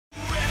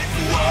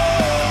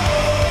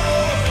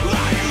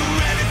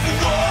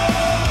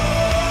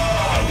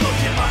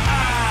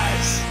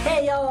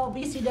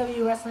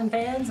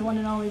one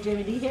and only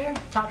Jaime D here,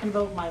 talking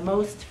about my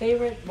most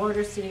favorite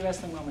Border City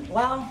wrestling moment.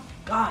 Well,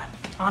 God,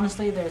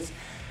 honestly,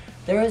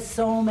 there is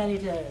so many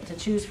to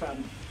choose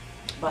from,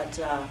 but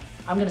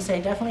I'm going to say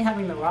definitely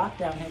having The Rock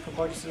down here for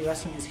Border City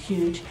Wrestling is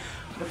huge.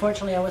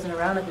 Unfortunately, I wasn't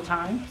around at the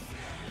time,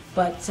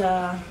 but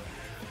I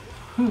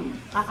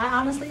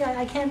honestly,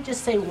 I can't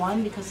just say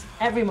one, because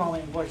every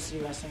moment in Border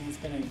City Wrestling has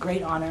been a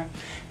great honor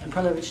and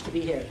privilege to be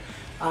here.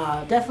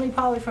 Definitely,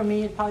 probably for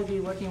me, it'd probably be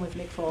working with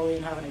Mick Foley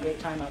and having a great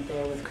time out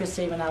there with Chris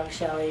Sabin, Alex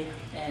Shelley,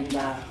 and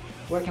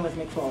working with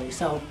Mick Foley.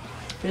 So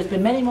there's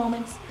been many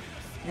moments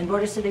in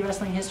Border City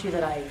Wrestling history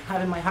that I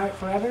have in my heart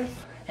forever.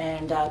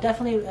 And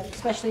definitely,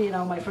 especially, you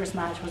know, my first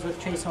match was with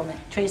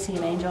Tracy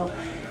and Angel,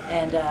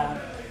 and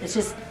it's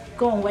just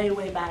going way,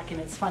 way back, and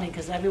it's funny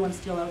because everyone's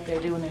still out there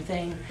doing their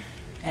thing,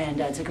 and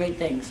it's a great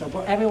thing. So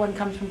everyone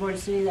comes from Border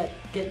City that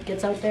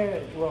gets out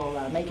there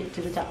will make it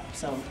to the top.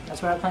 So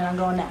that's where I plan on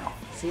going now.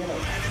 See you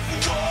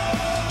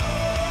later.